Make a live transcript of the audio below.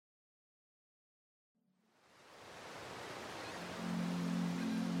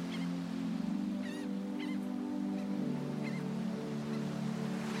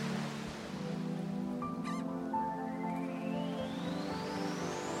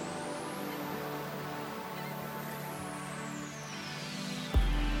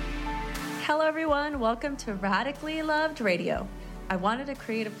Hello, everyone. Welcome to Radically Loved Radio. I wanted to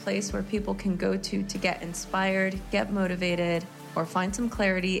create a place where people can go to get inspired, get motivated, or find some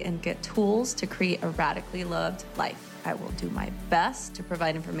clarity and get tools to create a radically loved life. I will do my best to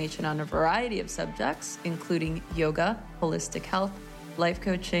provide information on a variety of subjects, including yoga, holistic health, life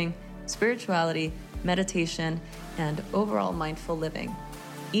coaching, spirituality, meditation, and overall mindful living.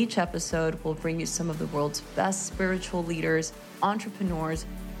 Each episode will bring you some of the world's best spiritual leaders, entrepreneurs,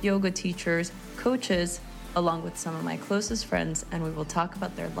 yoga teachers, coaches, along with some of my closest friends, and we will talk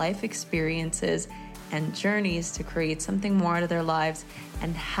about their life experiences and journeys to create something more out of their lives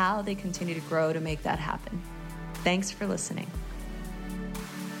and how they continue to grow to make that happen. Thanks for listening.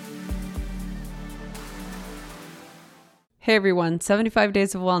 Hey everyone, 75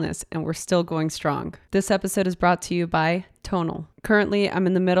 Days of Wellness, and we're still going strong. This episode is brought to you by Tonal. Currently, I'm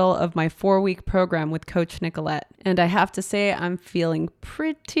in the middle of my 4-week program with Coach Nicolette, and I have to say I'm feeling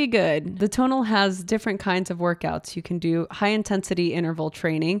pretty good. The Tonal has different kinds of workouts. You can do high-intensity interval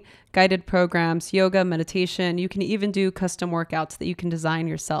training, guided programs, yoga, meditation. You can even do custom workouts that you can design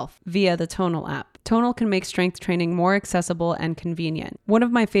yourself via the Tonal app. Tonal can make strength training more accessible and convenient. One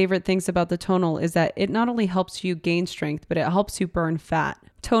of my favorite things about the Tonal is that it not only helps you gain strength, but it helps you burn fat.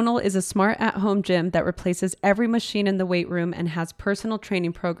 Tonal is a smart at-home gym that replaces every machine in the weight room and has personal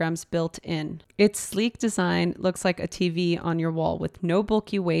training programs built in. Its sleek design looks like a TV on your wall with no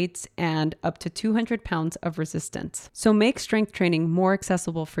bulky weights and up to 200 pounds of resistance. So make strength training more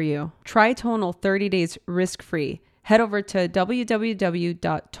accessible for you. Try Tonal 30 days risk-free. Head over to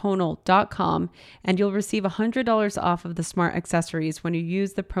www.tonal.com and you'll receive $100 off of the smart accessories when you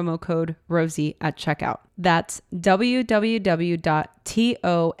use the promo code ROSIE at checkout. That's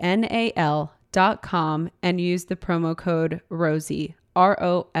www.tonal.com and use the promo code ROSIE,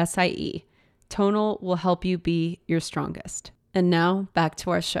 ROSIE. Tonal will help you be your strongest. And now back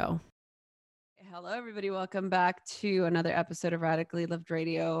to our show. Hello, everybody. Welcome back to another episode of Radically Loved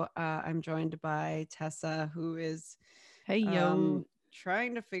Radio. I'm joined by Tessa, who is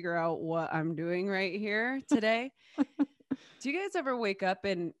trying to figure out what I'm doing right here today. Do you guys ever wake up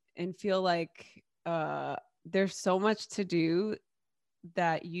and feel like there's so much to do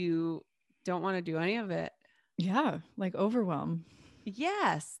that you don't want to do any of it? Yeah, like overwhelm.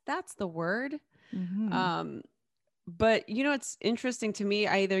 Yes, that's the word. Mm-hmm. But you know, it's interesting to me.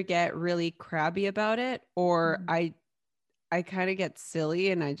 I either get really crabby about it or I kind of get silly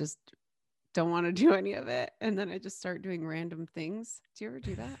and I just don't want to do any of it. And then I just start doing random things. Do you ever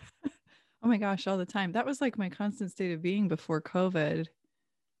do that? Oh my gosh, all the time. That was like my constant state of being before COVID.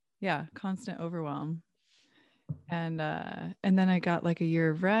 Yeah, constant overwhelm. And then I got like a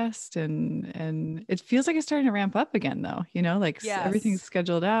year of rest and it feels like it's starting to ramp up again though, you know, like everything's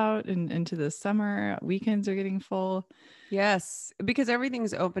scheduled out and into the summer, weekends are getting full. Yes, because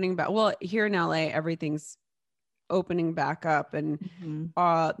everything's opening back. Well, here in LA, everything's opening back up and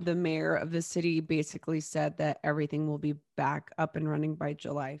the mayor of the city basically said that everything will be back up and running by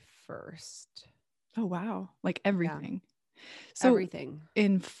July 1st. Oh, wow. Like everything. Yeah. So everything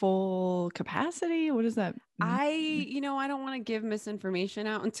in full capacity. What does that mean? I don't want to give misinformation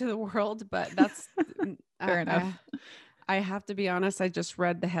out into the world, but that's fair enough. I have to be honest. I just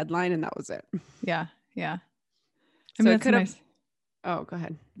read the headline and that was it. Yeah. Yeah. I mean, it could have. Oh, go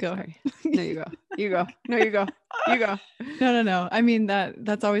ahead. Go Sorry. ahead. No, you go. You go. No, you go. You go. No. I mean,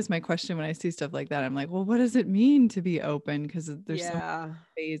 that's always my question when I see stuff like that. I'm like, well, what does it mean to be open? Because there's so many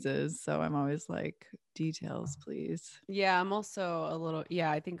phases. So I'm always like, details, please. Yeah, I'm also a little.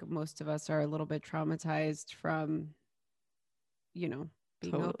 Yeah, I think most of us are a little bit traumatized from, being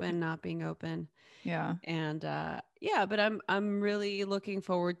open, not being open. Yeah. And but I'm really looking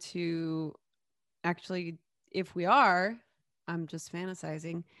forward to actually, if we are. I'm just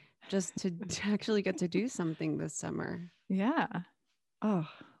fantasizing just to actually get to do something this summer. Yeah. Oh,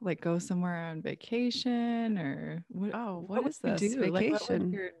 like go somewhere on vacation or what? Oh, what is this? Do? Vacation. Like, what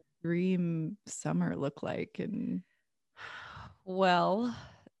would your dream summer look like? And well,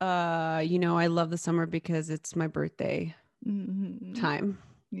 I love the summer because it's my birthday time.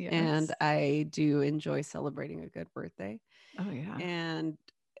 Yes. And I do enjoy celebrating a good birthday. Oh yeah. And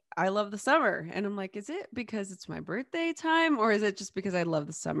I love the summer. And I'm like, is it because it's my birthday time or is it just because I love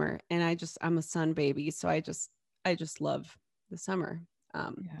the summer? And I'm a sun baby. So I just love the summer.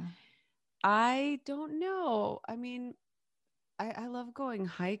 I don't know. I mean, I love going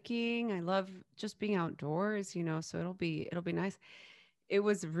hiking. I love just being outdoors, so it'll be nice. It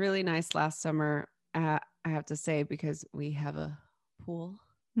was really nice last summer. I have to say, because we have a pool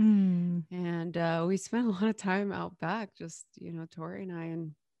and we spent a lot of time out back, just, Tori and I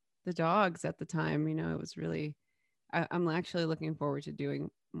the dogs at the time. It was really, I'm actually looking forward to doing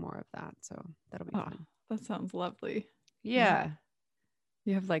more of that. So that'll be Oh, fun. that sounds lovely. Yeah.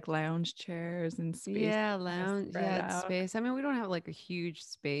 You have like lounge chairs and space Yeah. to kind of Lounge. spread Yeah. It's out. space. I mean, we don't have like a huge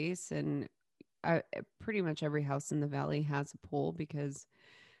space, and pretty much every house in the valley has a pool because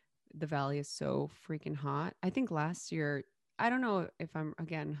the valley is so freaking hot. I think last year, I don't know if I'm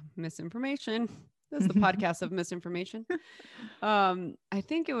again misinformation. This is the podcast of misinformation. I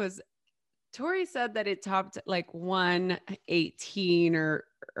think it was Tori said that it topped like 118 or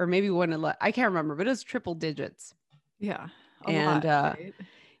maybe 111. I can't remember, but it was triple digits. Yeah, a And lot, right?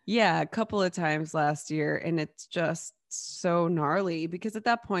 yeah, a couple of times last year. And it's just so gnarly because at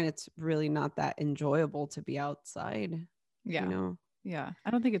that point, it's really not that enjoyable to be outside, you Yeah. know? Yeah. I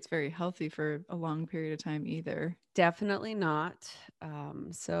don't think it's very healthy for a long period of time either. Definitely not.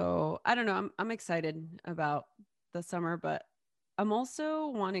 So I don't know. I'm excited about the summer, but I'm also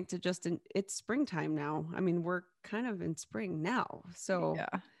wanting to it's springtime now. I mean, we're kind of in spring now. So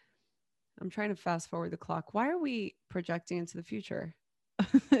Yeah. I'm trying to fast forward the clock. Why are we projecting into the future?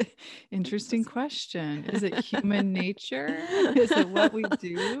 Interesting question. Is it human nature? Is it what we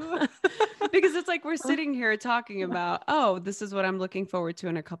do? Because it's like we're sitting here talking about, oh, this is what I'm looking forward to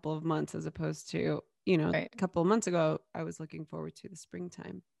in a couple of months, as opposed to, Right. a couple of months ago, I was looking forward to the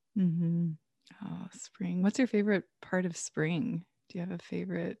springtime. Mm-hmm. Oh, spring. What's your favorite part of spring? Do you have a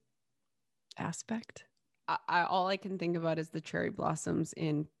favorite aspect? All I can think about is the cherry blossoms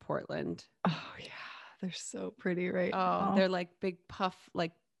in Portland. Oh, yeah. They're so pretty right Oh, now. they're like big puff,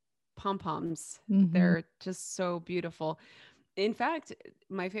 like pom poms. Mm-hmm. They're just so beautiful. In fact,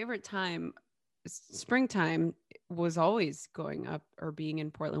 my favorite time, springtime, was always going up or being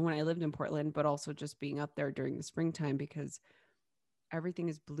in Portland when I lived in Portland, but also just being up there during the springtime because everything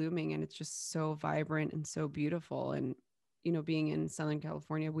is blooming and it's just so vibrant and so beautiful. And, being in Southern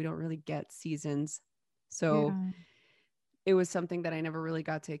California, we don't really get seasons. So Yeah. it was something that I never really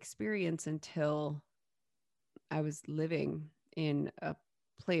got to experience until I was living in a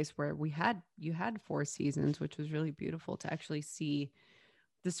place where you had four seasons, which was really beautiful to actually see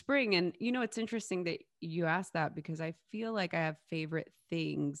the spring. And it's interesting that you asked that because I feel like I have favorite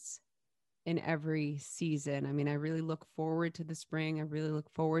things in every season. I mean, I really look forward to the spring. I really look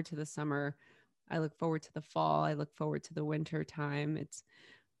forward to the summer. I look forward to the fall. I look forward to the winter time.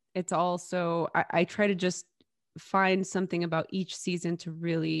 It's also I try to just find something about each season to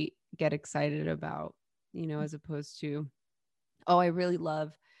really get excited about, as opposed to, oh, I really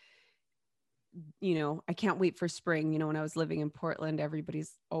love, I can't wait for spring. When I was living in Portland,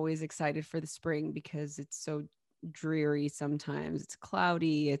 everybody's always excited for the spring because it's so dreary sometimes. It's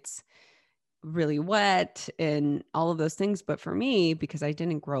cloudy, it's really wet and all of those things. But for me, because I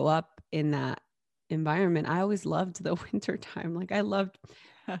didn't grow up in that environment, I always loved the winter time. Like I loved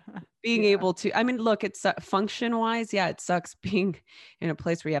being Yeah. able to, I mean, look, it's function wise. Yeah, it sucks being in a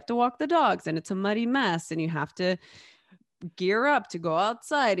place where you have to walk the dogs and it's a muddy mess and you have to gear up to go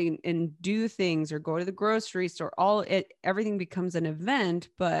outside and do things or go to the grocery store. Everything becomes an event.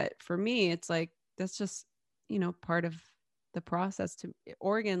 But for me, it's like, that's just, part of the process. To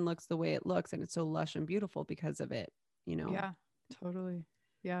Oregon looks the way it looks and it's so lush and beautiful because of it. Yeah. Totally.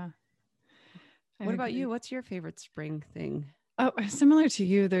 Yeah. I What about you? agree. What's your favorite spring thing? Oh, similar to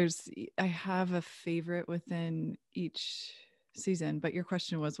you, I have a favorite within each season, but your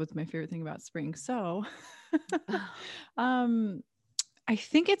question was what's my favorite thing about spring? So um I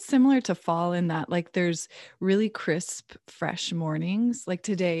think it's similar to fall in that like there's really crisp, fresh mornings. Like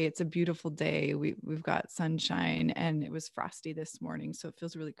today, it's a beautiful day. We've got sunshine and it was frosty this morning, so it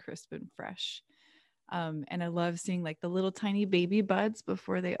feels really crisp and fresh. And I love seeing like the little tiny baby buds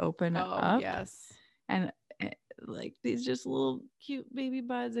before they open Oh, up, yes. and like these just little cute baby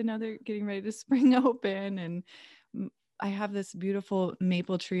buds. I know they're getting ready to spring open, and I have this beautiful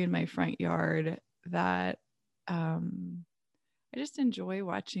maple tree in my front yard that I just enjoy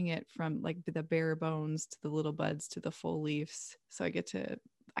watching it from like the bare bones to the little buds to the full leaves. So I get to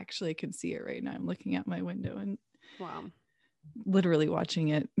actually I can see it right now. I'm looking out my window and Wow. literally watching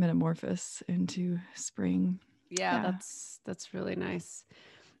it metamorphose into spring. Yeah, Yeah. that's really nice.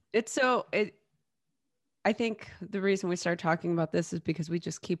 It's so it I think the reason we start talking about this is because we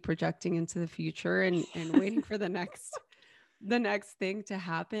just keep projecting into the future and waiting for the next thing to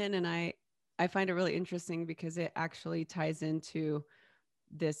happen. And I find it really interesting because it actually ties into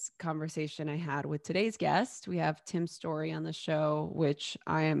this conversation I had with today's guest. We have Tim Storey on the show, which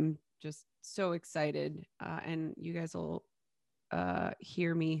I am just so excited. And you guys will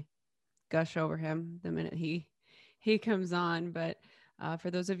hear me gush over him the minute he comes on. But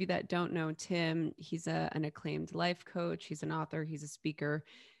for those of you that don't know Tim, he's an acclaimed life coach. He's an author. He's a speaker.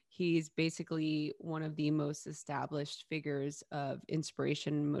 He's basically one of the most established figures of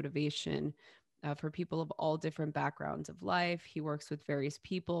inspiration and motivation for people of all different backgrounds of life. He works with various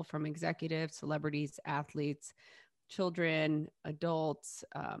people from executives, celebrities, athletes, children, adults.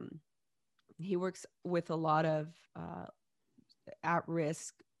 He works with a lot of at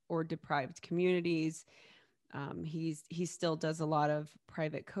risk or deprived communities. He still does a lot of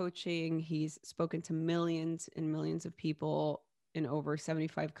private coaching. He's spoken to millions and millions of people in over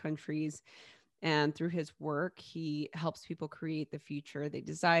 75 countries. And through his work, he helps people create the future they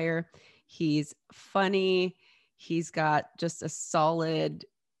desire. He's funny. He's got just a solid,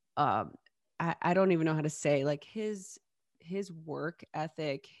 I don't even know how to say, like his work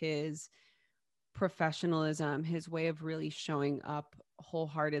ethic, his professionalism, his way of really showing up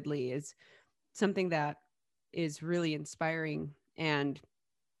wholeheartedly is something that is really inspiring. And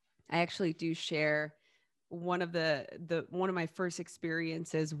I actually do share one of one of my first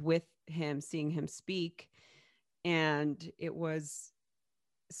experiences with him, seeing him speak. And it was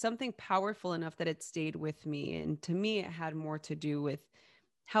something powerful enough that it stayed with me. And to me, it had more to do with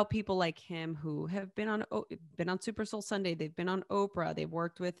how people like him who have been on Super Soul Sunday, they've been on Oprah, they've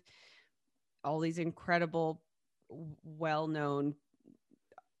worked with all these incredible, well-known,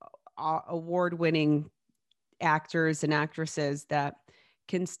 award-winning actors and actresses that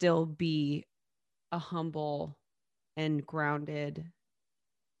can still be a humble and grounded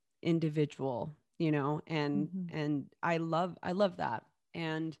individual, and I love that.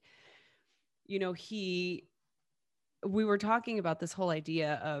 And we were talking about this whole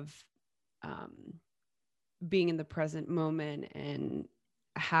idea of being in the present moment and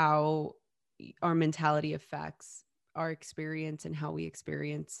how our mentality affects our experience and how we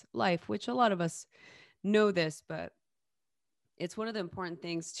experience life, which a lot of us know this, but it's one of the important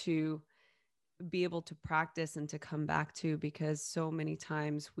things to be able to practice and to come back to, because so many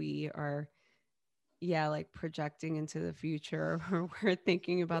times we are like projecting into the future or we're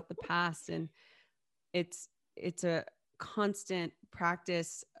thinking about the past, and it's a constant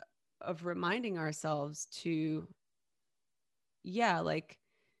practice of reminding ourselves to like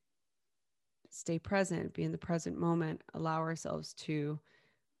stay present, be in the present moment, allow ourselves to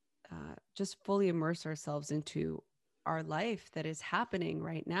just fully immerse ourselves into our life that is happening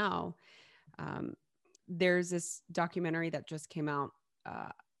right now. There's this documentary that just came out.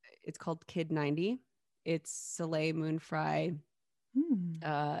 It's called Kid 90. It's Soleil Moon Frye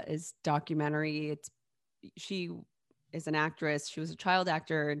is documentary. She is an actress. She was a child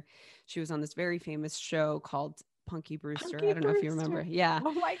actor, and she was on this very famous show called Punky Brewster. I don't know if you remember. Yeah.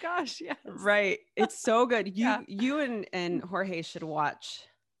 Oh my gosh. Yes. Right. It's so good. Yeah. You and Jorge should watch.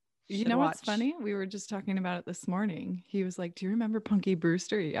 You know what's funny? We were just talking about it this morning. He was like, "Do you remember Punky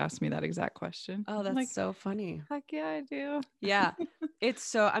Brewster?" He asked me that exact question. Oh, that's like, so funny. Heck yeah, I do. Yeah. It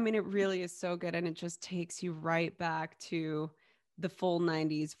really is so good. And it just takes you right back to the full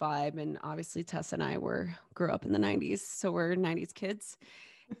 90s vibe. And obviously Tess and I grew up in the 90s. So we're 90s kids.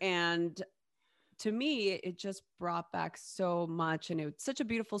 And to me, it just brought back so much. And it's such a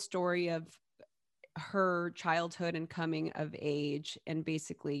beautiful story of her childhood and coming of age. And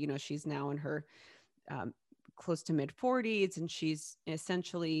basically, she's now in her close to mid 40s, and she's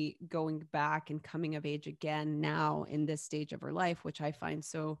essentially going back and coming of age again now in this stage of her life, which I find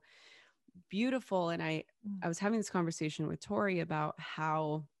so beautiful. And I was having this conversation with Tori about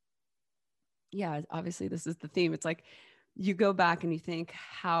how, obviously this is the theme. It's like you go back and you think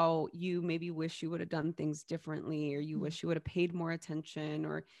how you maybe wish you would have done things differently, or you wish you would have paid more attention,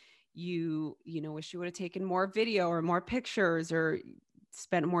 or you wish you would have taken more video or more pictures, or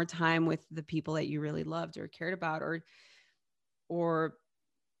spent more time with the people that you really loved or cared about, or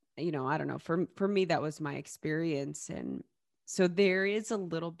I don't know. For me, that was my experience. And so there is a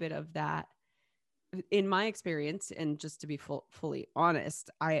little bit of that in my experience. And just to be fully honest,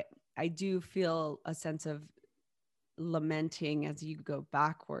 I do feel a sense of lamenting as you go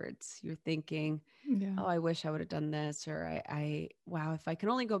backwards. You're thinking, oh, I wish I would have done this, or wow, if I can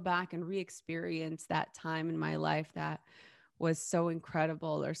only go back and re-experience that time in my life that was so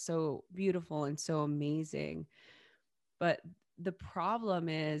incredible or so beautiful and so amazing. But the problem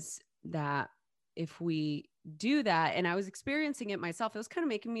is that if we do that, and I was experiencing it myself, it was kind of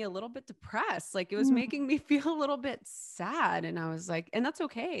making me a little bit depressed. Like it was making me feel a little bit sad. And I was like, and that's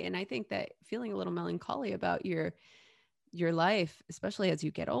okay. And I think that feeling a little melancholy about your life, especially as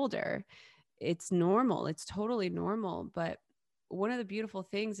you get older, it's normal. It's totally normal. But one of the beautiful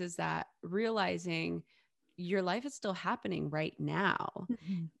things is that realizing your life is still happening right now.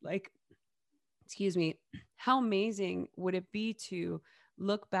 Like, excuse me, how amazing would it be to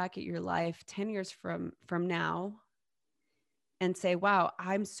look back at your life 10 years from now and say, wow,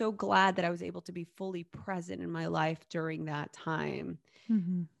 I'm so glad that I was able to be fully present in my life during that time,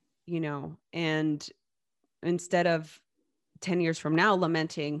 Mm-hmm. and instead of 10 years from now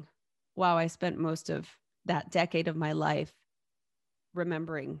lamenting, wow, I spent most of that decade of my life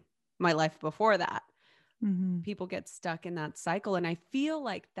remembering my life before that. Mm-hmm. People get stuck in that cycle. And I feel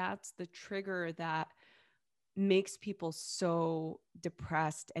like that's the trigger that makes people so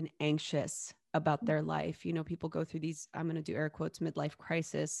depressed and anxious about their life. People go through these, I'm going to do air quotes, midlife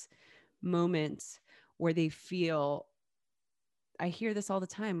crisis moments where they feel, I hear this all the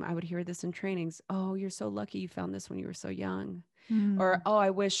time. I would hear this in trainings. Oh, you're so lucky you found this when you were so young. Mm-hmm. Or, oh, I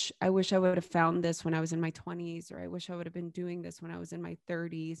wish I would have found this when I was in my 20s, or I wish I would have been doing this when I was in my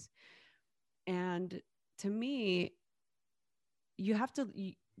 30s. And to me, you have to,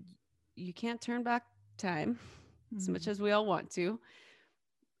 you can't turn back time as much as we all want to.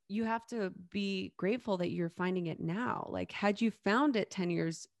 You have to be grateful that you're finding it now. Like, had you found it 10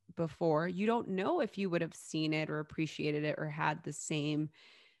 years before, you don't know if you would have seen it or appreciated it or had the same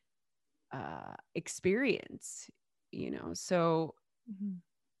experience, So, Mm-hmm.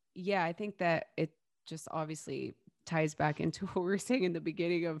 yeah, I think that it just obviously ties back into what we were saying in the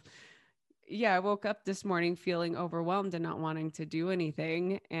beginning of, yeah, I woke up this morning feeling overwhelmed and not wanting to do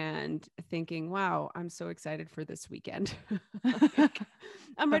anything and thinking, wow, I'm so excited for this weekend. Like,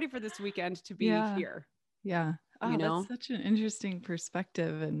 I'm ready for this weekend to be Yeah. here, Yeah. you Oh, that's know? such an interesting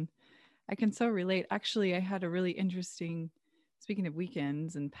perspective. And I can so relate. Actually, I had a really interesting, speaking of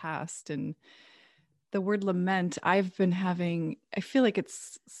weekends and past, and the word lament, I've been having, I feel like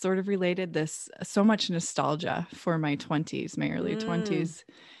it's sort of related this so much nostalgia for my 20s, my early Mm. 20s,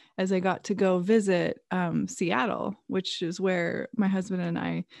 as I got to go visit Seattle, which is where my husband and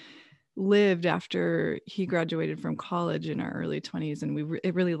I lived after he graduated from college in our early 20s. And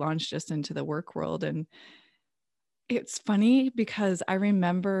it really launched us into the work world. And it's funny because I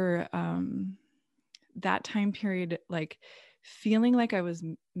remember that time period, like feeling like I was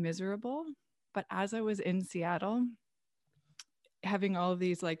miserable. But as I was in Seattle, having all of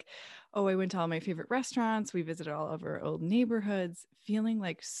these, like, oh, I went to all my favorite restaurants, we visited all of our old neighborhoods, feeling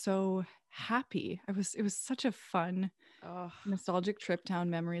like so happy. It was such a fun, Oh, nostalgic trip down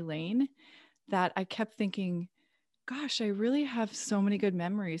memory lane that I kept thinking, gosh, I really have so many good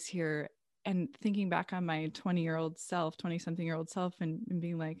memories here. And thinking back on my 20-year-old self, 20 something year old self, and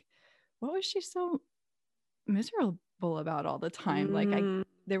being like, what was she so miserable about all the time? Like, mm,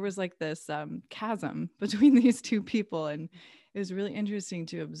 there was like this chasm between these two people. And it was really interesting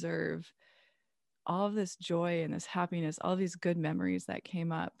to observe all of this joy and this happiness, all these good memories that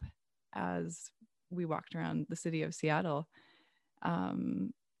came up as we walked around the city of Seattle.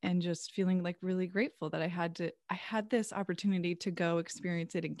 And just feeling like really grateful that I had this opportunity to go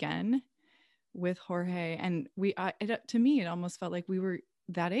experience it again with Jorge. And to me, it almost felt like we were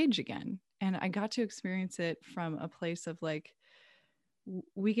that age again. And I got to experience it from a place of like,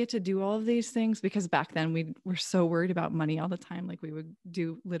 we get to do all of these things, because back then we were so worried about money all the time. Like, we would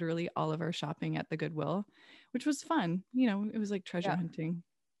do literally all of our shopping at the Goodwill, which was fun. It was like treasure yeah. hunting.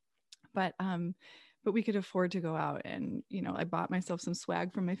 But we could afford to go out, and I bought myself some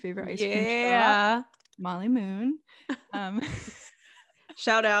swag from my favorite ice cream shop, Yeah. Molly Moon. Um,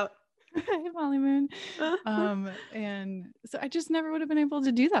 Shout out. Hey, Molly Moon. And so I just never would have been able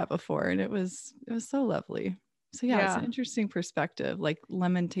to do that before, and it was so lovely. So yeah, it's an Yeah. interesting perspective, like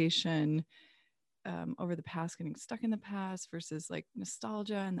lamentation over the past, getting stuck in the past, versus like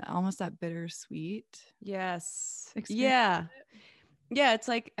nostalgia and almost that bittersweet Yes. experience. Yeah. Yeah. It's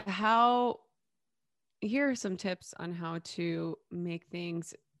like, here are some tips on how to make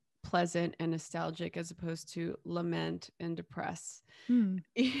things pleasant and nostalgic as opposed to lament and depress. Hmm.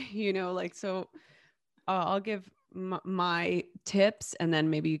 Like, so I'll give my tips and then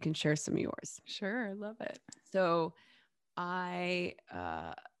maybe you can share some of yours. Sure, I love it. So I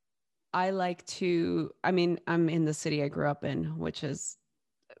like to, I mean, I'm in the city I grew up in, which is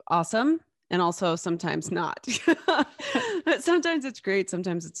awesome. And also sometimes not. Sometimes it's great,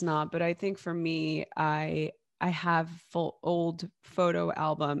 sometimes it's not. But I think for me, I have full old photo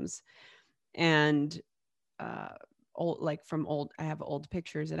albums and old, like from old, I have old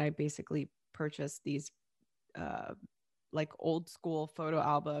pictures, and I basically purchased these uh like old school photo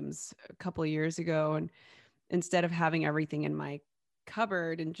albums a couple of years ago. And instead of having everything in my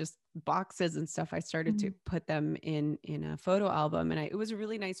cupboard and just boxes and stuff, I started to Mhm. put them in a photo album. And it was a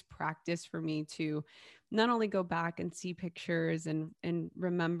really nice practice for me to not only go back and see pictures and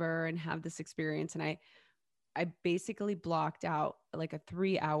remember and have this experience. And I basically blocked out like a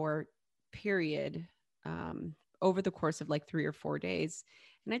 3-hour period over the course of like 3 or 4 days.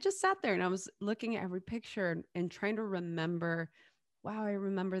 And I just sat there and I was looking at every picture and trying to remember, wow, I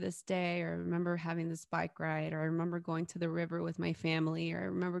remember this day, or I remember having this bike ride, or I remember going to the river with my family, or I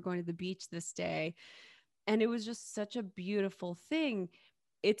remember going to the beach this day. And it was just such a beautiful thing.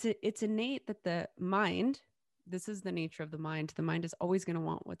 It's innate that the mind, this is the nature of the mind. The mind is always going to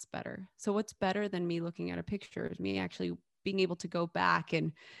want what's better. So what's better than me looking at a picture is me actually being able to go back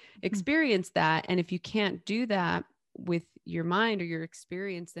and Mhm. experience that. And if you can't do that with your mind or your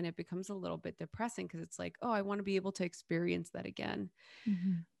experience, then it becomes a little bit depressing, because it's like, oh, I want to be able to experience that again.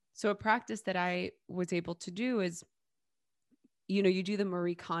 Mhm. So a practice that I was able to do is, you do the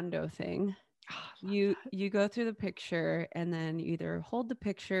Marie Kondo thing. Oh, I love You go through the picture and then you either hold the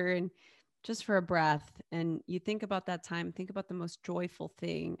picture and just for a breath, and you think about that time, think about the most joyful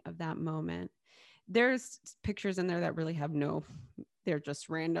thing of that moment. There's pictures in there that really have no, they're just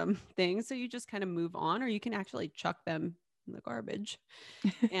random things, so you just kind of move on, or you can actually chuck them in the garbage.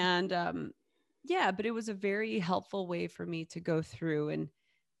 that. And yeah, but it was a very helpful way for me to go through and,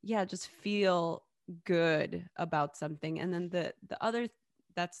 yeah, just feel good about something. And then the other,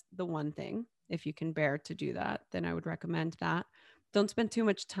 that's the one thing, if you can bear to do that, then I would recommend that. Don't spend too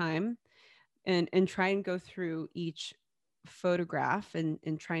much time, and try and go through each photograph and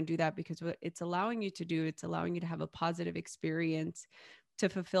try and do that, because what it's allowing you to do, it's allowing you to have a positive experience, to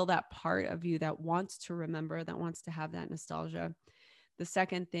fulfill that part of you that wants to remember, that wants to have that nostalgia. The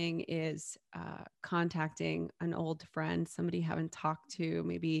second thing is contacting an old friend, somebody you haven't talked to.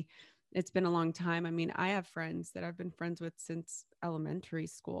 Maybe it's been a long time. I mean, I have friends that I've been friends with since elementary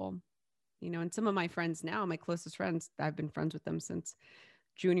school, and some of my friends now, my closest friends, I've been friends with them since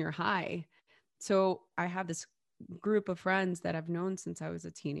junior high. So I have this group of friends that I've known since I was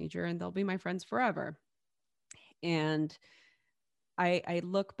a teenager, and they'll be my friends forever. And I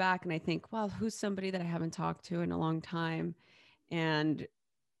look back and I think, well, who's somebody that I haven't talked to in a long time? And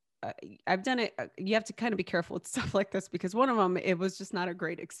uh, I've done it. You have to kind of be careful with stuff like this, because one of them, it was just not a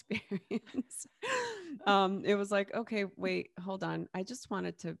great experience. It was like, okay, wait, hold on. I just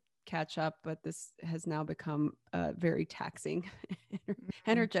wanted to catch up, but this has now become very taxing, Mhm.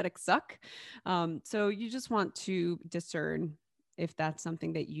 energetic suck. So you just want to discern if that's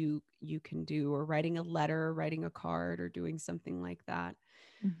something that you can do, or writing a letter, writing a card, or doing something like that.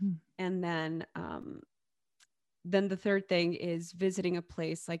 Mhm. And then the third thing is visiting a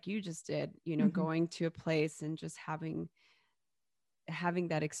place like you just did, Mhm. going to a place and just having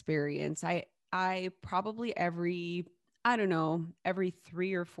that experience. I probably I don't know, every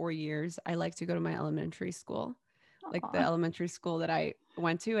 3 or 4 years, I like to go to my elementary school, like the Aw. elementary school that I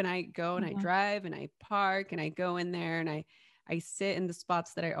went to, and I go and I Uh-huh. drive and I park and I go in there and I sit in the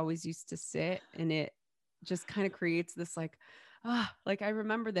spots that I always used to sit, and it just kind of creates this like, like I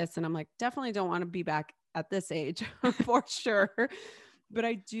remember this, and I'm like, definitely don't want to be back at this age for sure. But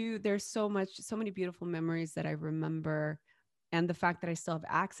I do, there's so many beautiful memories that I remember, and the fact that I still have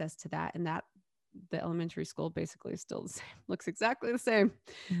access to that, and that the elementary school basically is still the same, looks exactly the same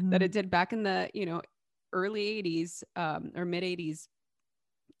that it Mhm. did back in the, early 80s, or mid 80s,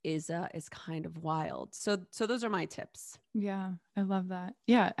 is kind of wild. So those are my tips. Yeah, I love that.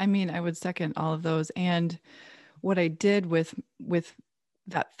 Yeah, I mean, I would second all of those. And what I did with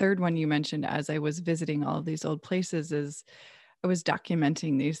that third one you mentioned as I was visiting all of these old places is I was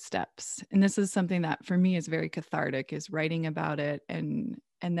documenting these steps. And this is something that for me is very cathartic, is writing about it. And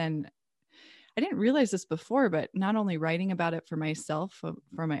then I didn't realize this before, but not only writing about it for myself,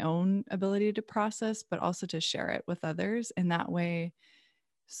 for my own ability to process, but also to share it with others. And that way,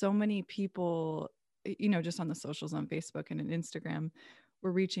 so many people, just on the socials, on Facebook and on Instagram,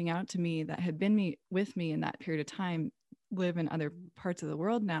 were reaching out to me that had been with me in that period of time, live in other parts of the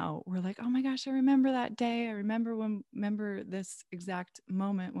world now. We're like, oh my gosh, I remember that day. I remember this exact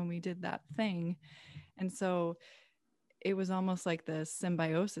moment when we did that thing. And so it was almost like the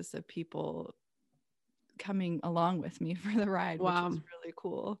symbiosis of people coming along with me for the ride, which was Wow. really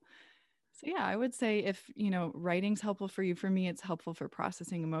cool. So yeah, I would say if, writing's helpful for you, for me, it's helpful for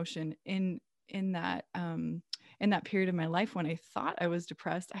processing emotion in that in that period of my life when I thought I was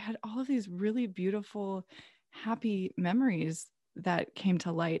depressed. I had all of these really beautiful, happy memories that came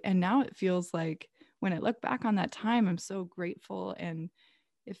to light. And now it feels like when I look back on that time, I'm so grateful and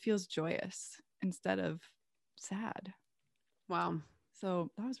it feels joyous instead of sad. Wow.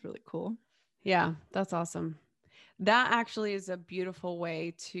 So that was really cool. Yeah, that's awesome. That actually is a beautiful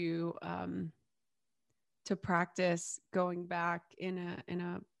way to practice going back in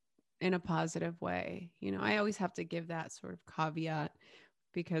a positive way. I always have to give that sort of caveat,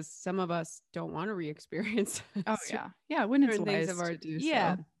 because some of us don't want to re-experience Oh yeah. Yeah. When it's certain things of wise our, to do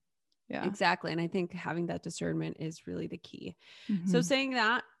yeah. so. Yeah. Exactly. And I think having that discernment is really the key. So Mhm. saying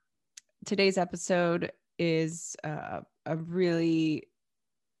that, today's episode is a really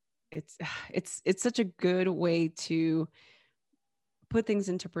it's it's such a good way to put things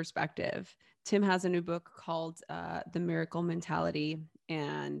into perspective. Tim has a new book called The Miracle Mentality,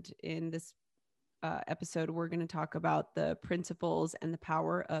 and in this episode, we're going to talk about the principles and the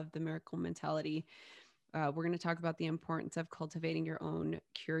power of the miracle mentality. We're going to talk about the importance of cultivating your own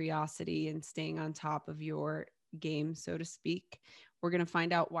curiosity and staying on top of your game, so to speak. We're going to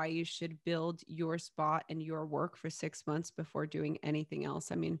find out why you should build your spot and your work for 6 months before doing anything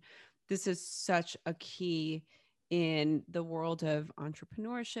else. I mean, this is such a key in the world of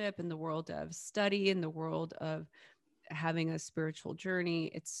entrepreneurship, in the world of study, in the world of having a spiritual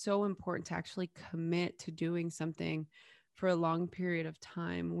journey. It's so important to actually commit to doing something for a long period of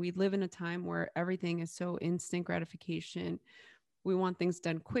time. We live in a time where everything is so instant gratification. We want things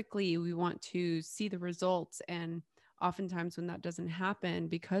done quickly. We want to see the results. And oftentimes, when that doesn't happen,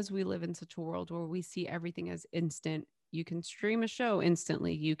 because we live in such a world where we see everything as instant, you can stream a show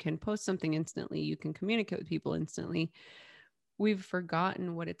instantly, you can post something instantly, you can communicate with people instantly. We've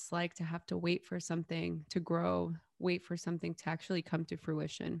forgotten what it's like to have to wait for something to grow, wait for something to actually come to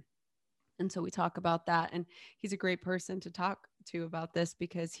fruition. And so we talk about that. And he's a great person to talk to about this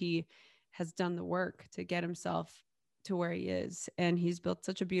because he has done the work to get himself to where he is. And he's built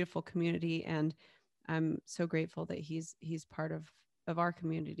such a beautiful community. And I'm so grateful that he's part of our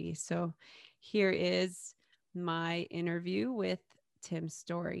community. So here is my interview with Tim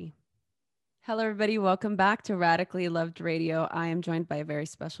Storey. Hello, everybody. Welcome back to Radically Loved Radio. I am joined by a very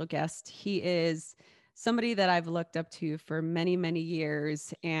special guest. He is somebody that I've looked up to for many, many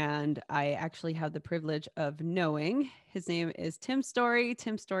years, and I actually have the privilege of knowing. His name is Tim Storey.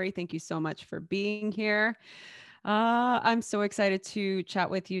 Tim Storey, thank you so much for being here. I'm so excited to chat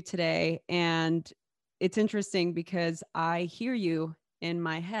with you today. And it's interesting because I hear you in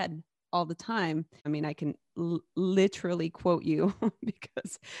my head all the time. I mean, I can literally quote you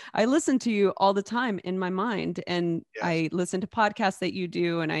because I listen to you all the time in my mind. And Yes. I listen to podcasts that you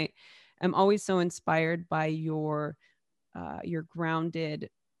do. And I am always so inspired by your grounded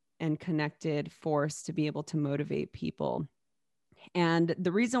and connected force to be able to motivate people. And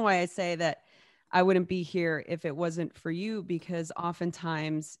the reason why I say that I wouldn't be here if it wasn't for you, because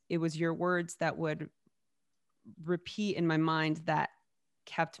oftentimes it was your words that would repeat in my mind that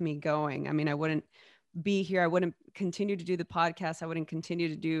kept me going. I mean, I wouldn't be here. I wouldn't continue to do the podcast. I wouldn't continue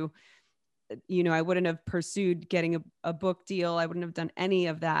to do, I wouldn't have pursued getting a book deal. I wouldn't have done any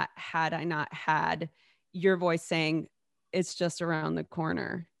of that had I not had your voice saying it's just around the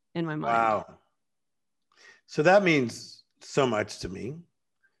corner in my mind. Wow. So that means so much to me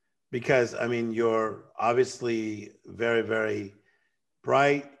because, I mean, you're obviously very, very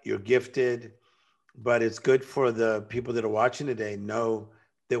bright, you're gifted, but it's good for the people that are watching today know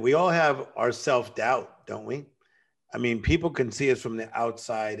that we all have our self-doubt, don't we? I mean, people can see us from the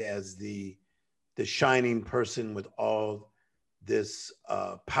outside as the shining person with all this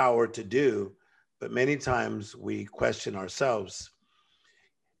power to do, but many times we question ourselves.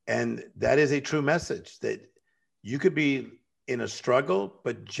 And that is a true message that you could be in a struggle,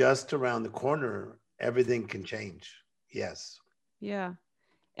 but just around the corner, everything can change. Yes. Yeah.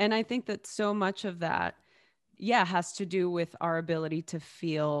 And I think that so much of that, has to do with our ability to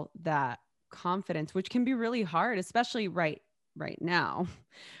feel that confidence, which can be really hard, especially right now.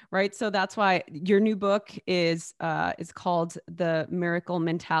 Right. So that's why your new book is called The Miracle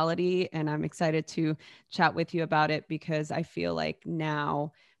Mentality. And I'm excited to chat with you about it because I feel like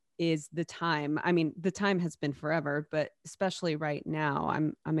now is the time. I mean, the time has been forever, but especially right now,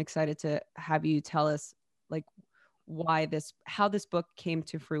 I'm excited to have you tell us like how this book came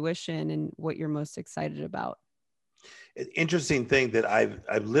to fruition and what you're most excited about. An interesting thing that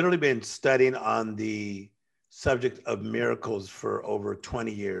I've literally been studying on the subject of miracles for over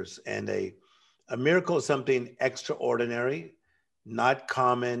 20 years. And a miracle is something extraordinary, not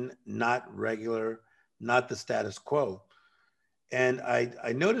common, not regular, not the status quo. And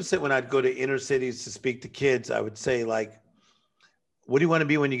I noticed that when I'd go to inner cities to speak to kids, I would say, like, what do you want to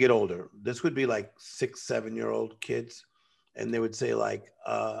be when you get older? This would be like 6, 7-year-old kids. And they would say, like,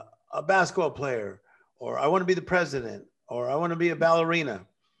 a basketball player, or I want to be the president, or I want to be a ballerina.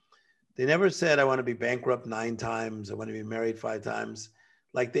 They never said, I want to be bankrupt 9 times. I want to be married 5 times.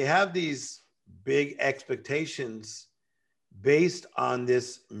 Like, they have these big expectations based on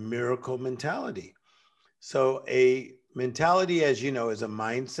this miracle mentality. So a mentality, as you know, is a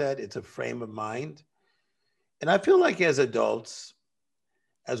mindset. It's a frame of mind. And I feel like as adults,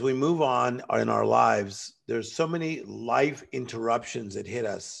 as we move on in our lives, there's so many life interruptions that hit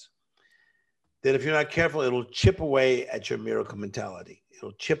us. that if you're not careful, it'll chip away at your miracle mentality.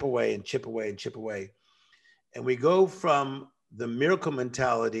 It'll chip away and chip away and chip away. And we go from the miracle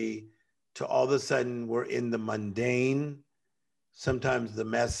mentality to all of a sudden we're in the mundane, sometimes the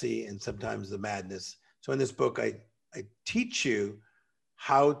messy, and sometimes the madness. So in this book, I teach you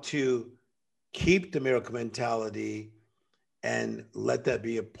how to keep the miracle mentality and let that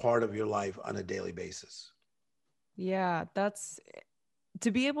be a part of your life on a daily basis. Yeah, that's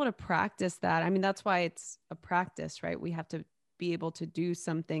to be able to practice that. I mean, that's why it's a practice, right? We have to be able to do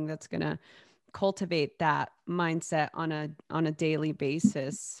something that's going to cultivate that mindset on a daily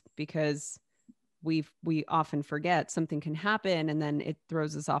basis, because we often forget something can happen and then it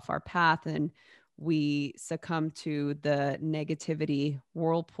throws us off our path and we succumb to the negativity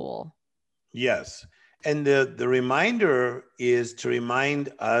whirlpool. Yes. And the reminder is to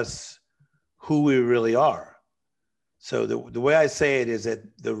remind us who we really are. So the way I say it is that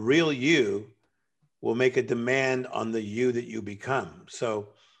the real you will make a demand on the you that you become. So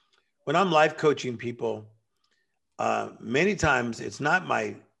when I'm life coaching people, many times it's not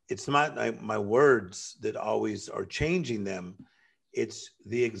my words that always are changing them. It's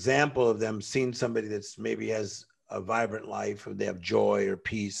the example of them seeing somebody that's maybe has a vibrant life, or they have joy or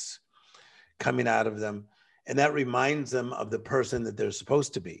peace coming out of them. And that reminds them of the person that they're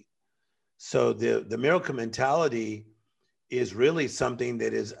supposed to be. So the miracle mentality is really something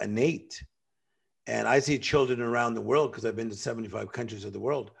that is innate. And I see children around the world, because I've been to 75 countries of the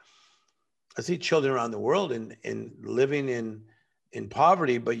world. I see children around the world and living in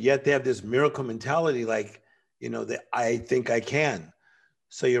poverty, but yet they have this miracle mentality, like, that I think I can.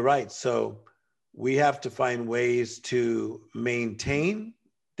 So you're right. So we have to find ways to maintain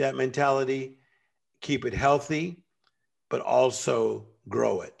that mentality, keep it healthy, but also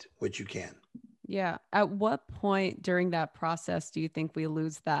grow it, which you can. Yeah. At what point during that process do you think we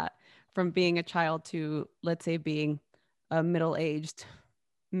lose that from being a child to, let's say, being a middle-aged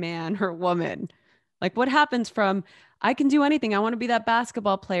man or woman? Like, what happens from, I can do anything, I want to be that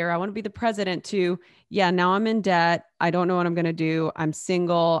basketball player, I want to be the president, to, yeah, now I'm in debt, I don't know what I'm going to do, I'm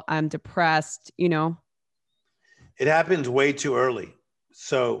single, I'm depressed, It happens way too early.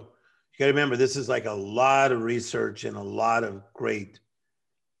 So you got to remember, this is like a lot of research and a lot of great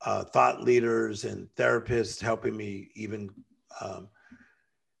thought leaders and therapists helping me, even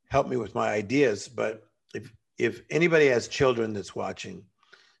help me with my ideas. But if anybody has children that's watching,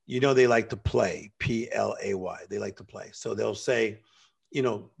 they like to play, play. They like to play. So they'll say,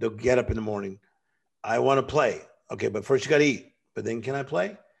 they'll get up in the morning, I want to play. Okay, but first you got to eat. But then can I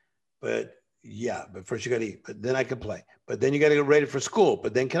play? But yeah, but first you got to eat. But then I can play. But then you got to get ready for school.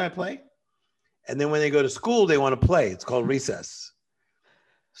 But then can I play? And then when they go to school, they want to play. It's called recess.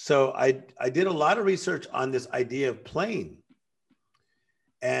 So I did a lot of research on this idea of playing,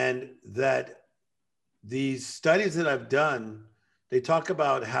 and that these studies that I've done, they talk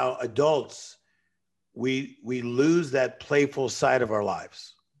about how adults, we lose that playful side of our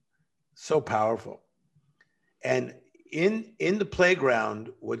lives. So powerful. And in the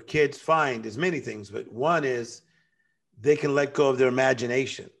playground, what kids find is many things, but one is they can let go of their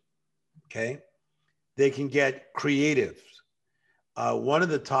imagination. Okay. They can get creative. One of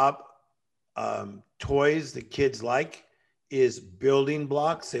the top toys that kids like is building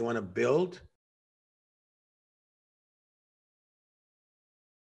blocks. They want to build.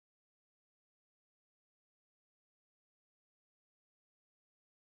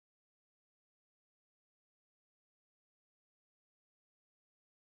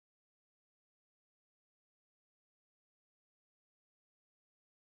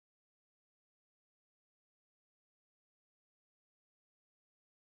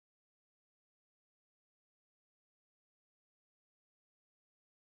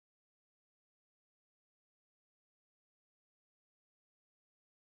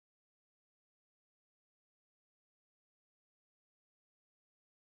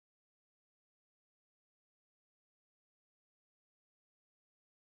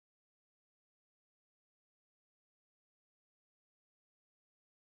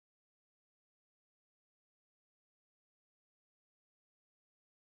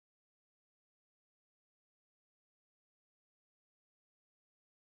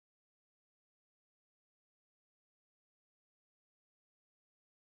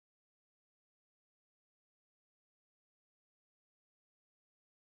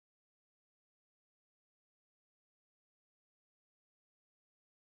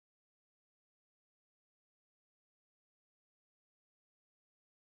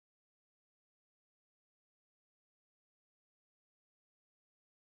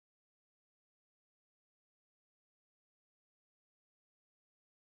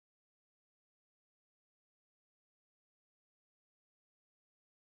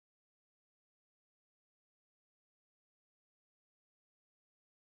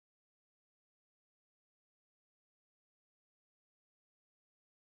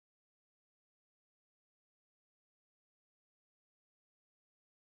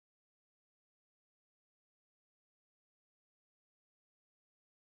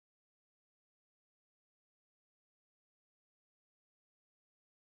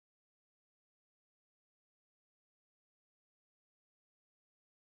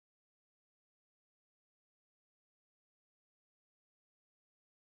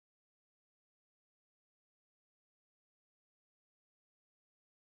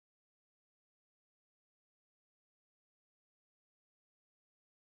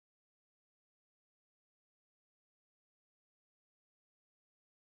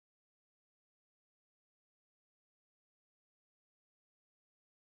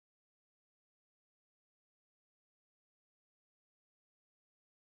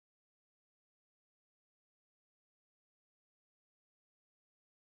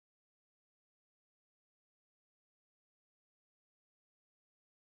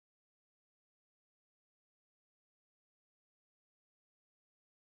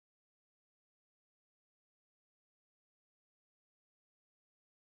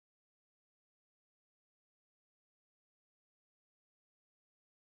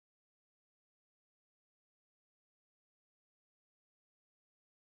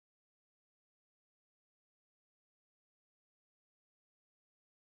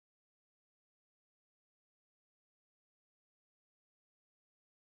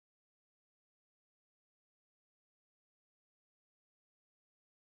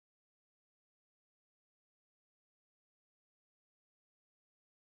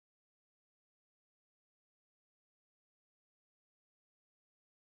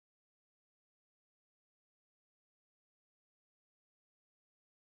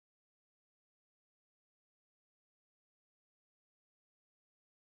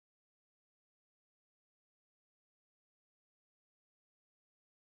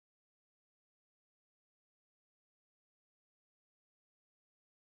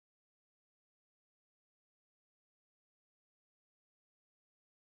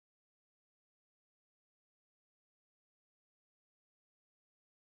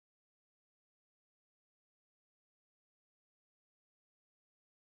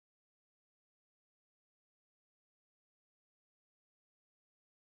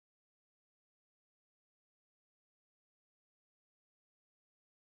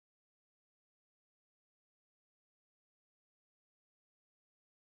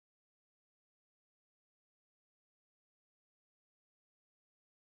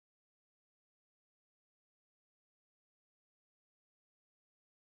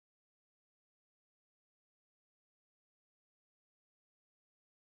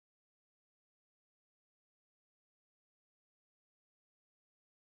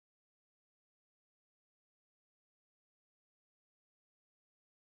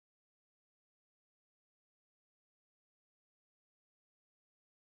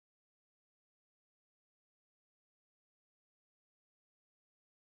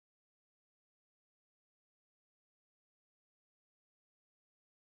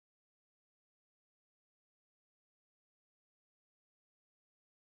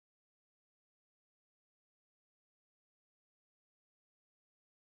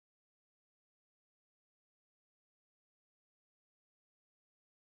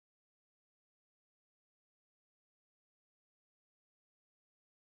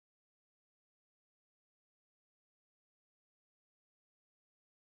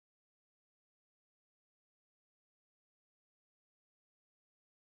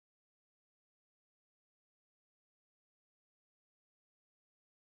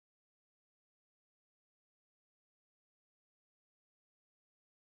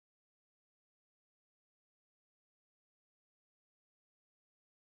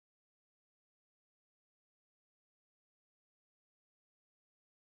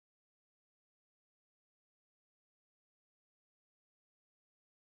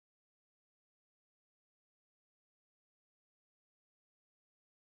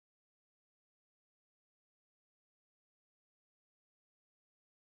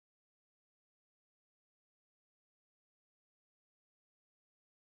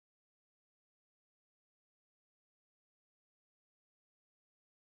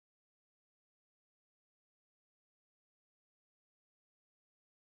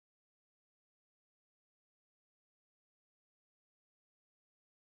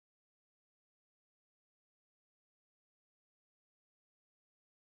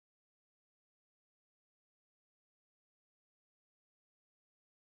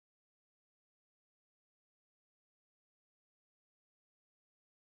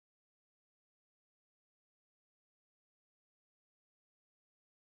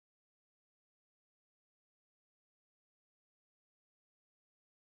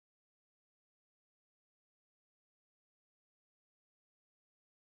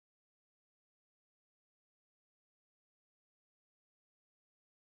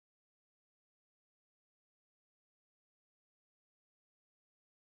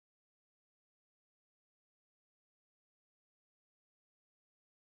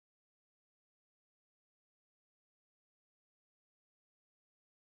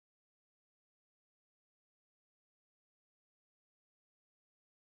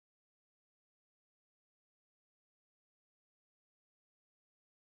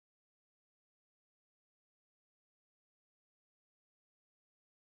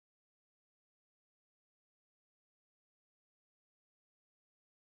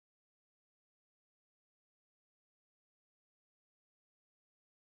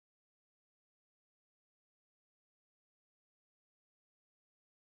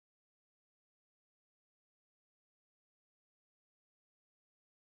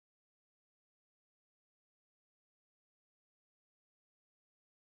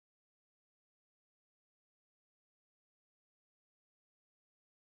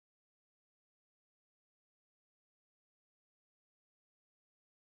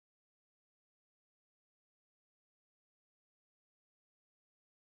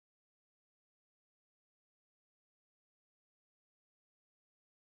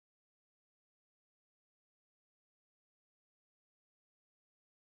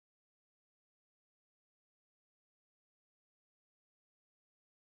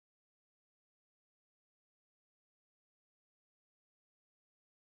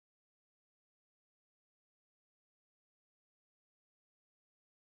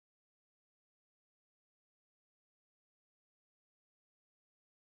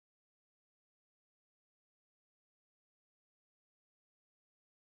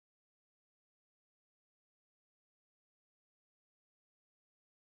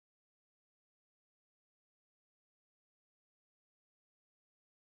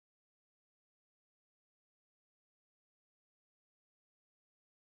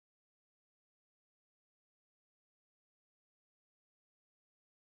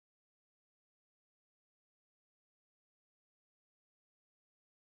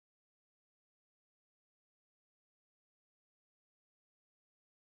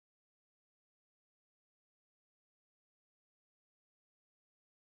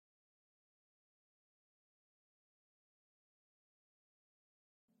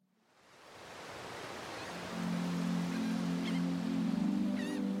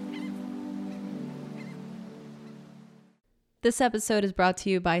 This episode is brought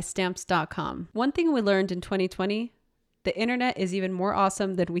to you by Stamps.com. One thing we learned in 2020, the internet is even more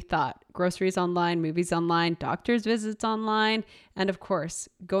awesome than we thought. Groceries online, movies online, doctor's visits online, and of course,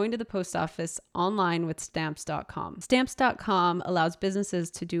 going to the post office online with Stamps.com. Stamps.com allows businesses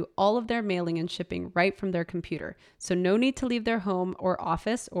to do all of their mailing and shipping right from their computer. So no need to leave their home or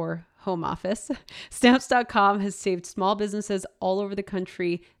office or home office. Stamps.com has saved small businesses all over the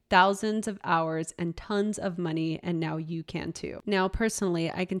country thousands of hours and tons of money, and now you can too. Now, personally,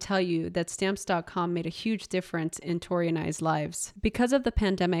 I can tell you that Stamps.com made a huge difference in Tori and I's lives. Because of the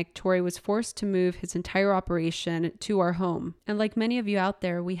pandemic, Tori was forced to move his entire operation to our home. And like many of you out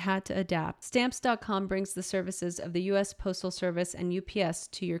there, we had to adapt. Stamps.com brings the services of the U.S. Postal Service and UPS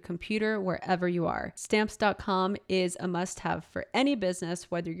to your computer wherever you are. Stamps.com is a must-have for any business,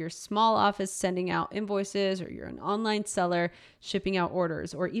 whether you're a small office sending out invoices, or you're an online seller shipping out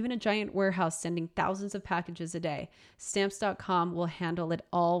orders, or even a giant warehouse sending thousands of packages a day. Stamps.com will handle it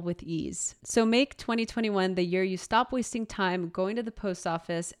all with ease. So make 2021 the year you stop wasting time going to the post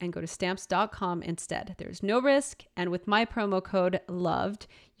office and go to Stamps.com instead. There's no risk, and with my promo code LOVED,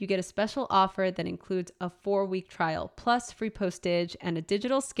 you get a special offer that includes a 4-week trial, plus free postage and a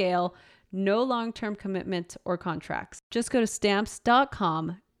digital scale, no long-term commitment or contracts. Just go to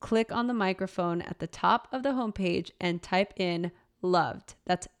Stamps.com, click on the microphone at the top of the homepage, and type in LOVED.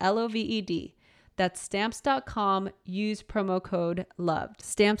 That's LOVED. That's Stamps.com. Use promo code LOVED.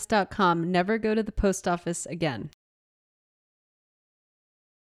 Stamps.com. Never go to the post office again.